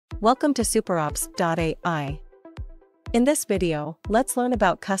Welcome to SuperOps.ai. In this video, let's learn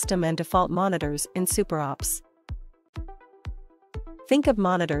about custom and default monitors in SuperOps. Think of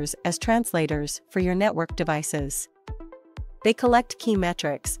monitors as translators for your network devices. They collect key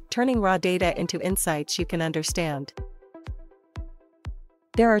metrics, turning raw data into insights you can understand.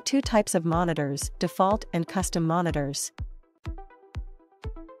 There are two types of monitors: default and custom monitors.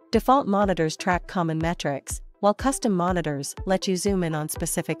 Default monitors track common metrics, while custom monitors let you zoom in on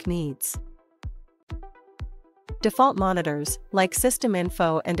specific needs. Default monitors, like system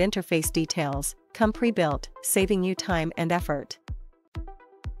info and interface details, come pre-built, saving you time and effort.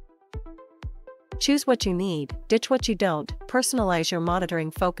 Choose what you need, ditch what you don't, personalize your monitoring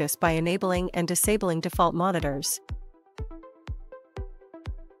focus by enabling and disabling default monitors.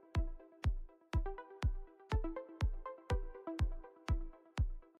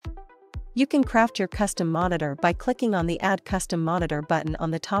 You can craft your custom monitor by clicking on the Add Custom Monitor button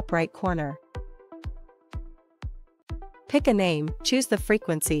on the top right corner. Pick a name, choose the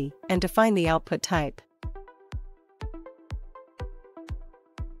frequency, and define the output type.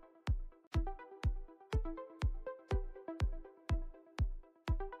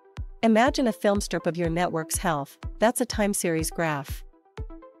 Imagine a film strip of your network's health. That's a time series graph.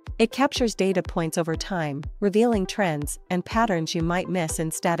 It captures data points over time, revealing trends and patterns you might miss in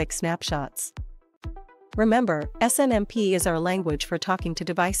static snapshots. Remember, SNMP is our language for talking to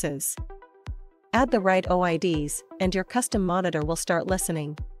devices. Add the right OIDs, and your custom monitor will start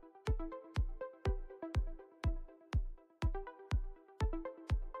listening.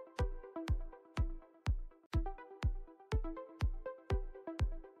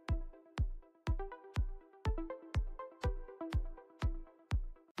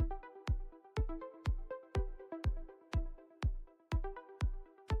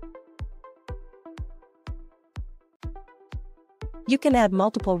 You can add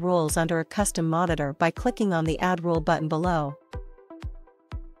multiple rules under a custom monitor by clicking on the Add Rule button below.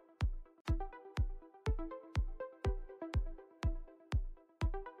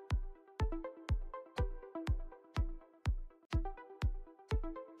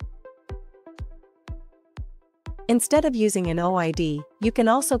 Instead of using an OID, you can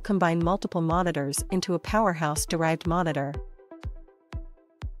also combine multiple monitors into a powerhouse-derived monitor.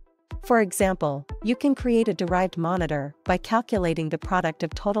 For example, you can create a derived monitor by calculating the product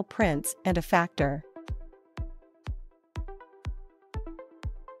of total prints and a factor.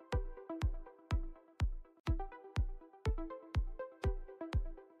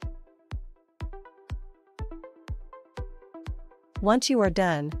 Once you are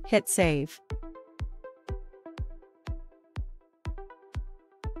done, hit Save.